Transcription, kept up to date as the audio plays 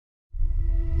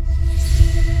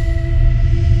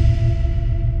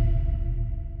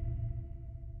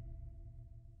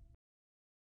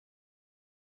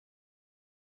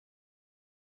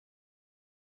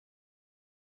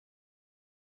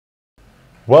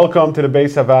Welcome to the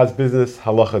Beis Havad's Business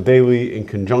Halacha Daily in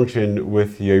conjunction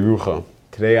with Yerucha.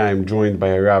 Today I am joined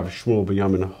by Rav Shmuel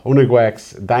Binyamin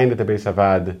Honigwax, Dayan at the Beis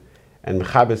Havad, and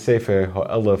Mechaber Sefer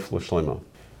Ha'elef L'Shlomo.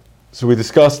 So we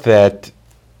discussed that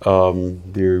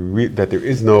there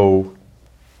is no.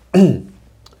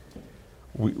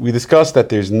 we discussed that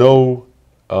there's no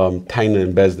taina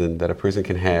and bezdin that a person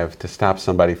can have to stop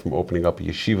somebody from opening up a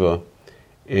yeshiva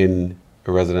in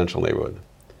a residential neighborhood,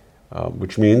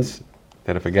 which means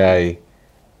that if a guy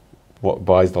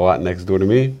buys the lot next door to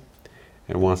me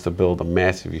and wants to build a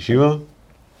massive yeshiva,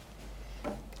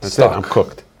 that's it, I'm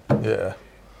cooked. Yeah.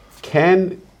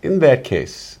 In that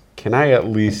case, can I at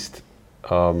least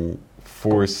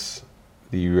force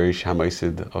the Reish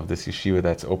HaMaisid of this yeshiva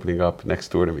that's opening up next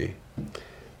door to me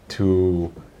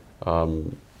to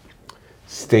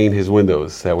stain his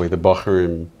windows? That way the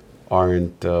bachurim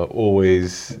aren't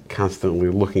always constantly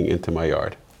looking into my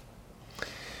yard.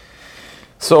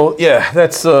 So yeah,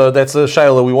 that's a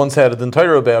shaila we once had a din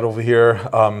Torah about over here,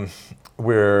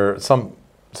 where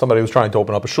somebody was trying to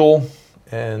open up a shul,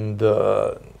 and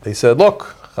they said,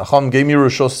 "Look, Chacham gave me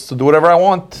rishus to do whatever I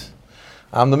want.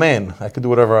 I'm the man. I can do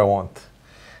whatever I want."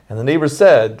 And the neighbor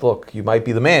said, "Look, you might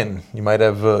be the man. You might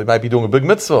be doing a big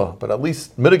mitzvah, but at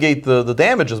least mitigate the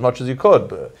damage as much as you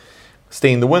could.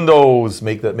 Stain the windows,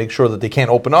 make sure that they can't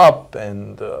open up,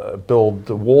 and build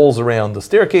the walls around the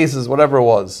staircases, whatever it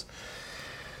was."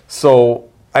 So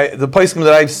the poskim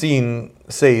that I've seen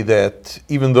say that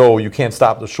even though you can't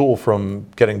stop the shul from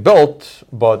getting built,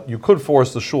 but you could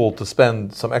force the shul to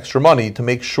spend some extra money to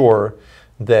make sure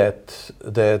that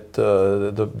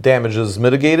the damage is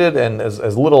mitigated and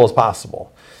as little as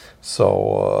possible.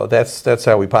 So that's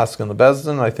how we paskin the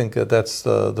bezdin. I think that's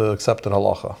the accepted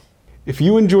halacha. If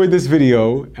you enjoyed this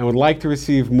video and would like to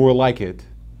receive more like it,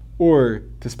 or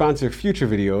to sponsor future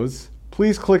videos,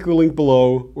 please click the link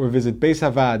below or visit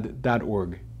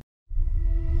beishavad.org.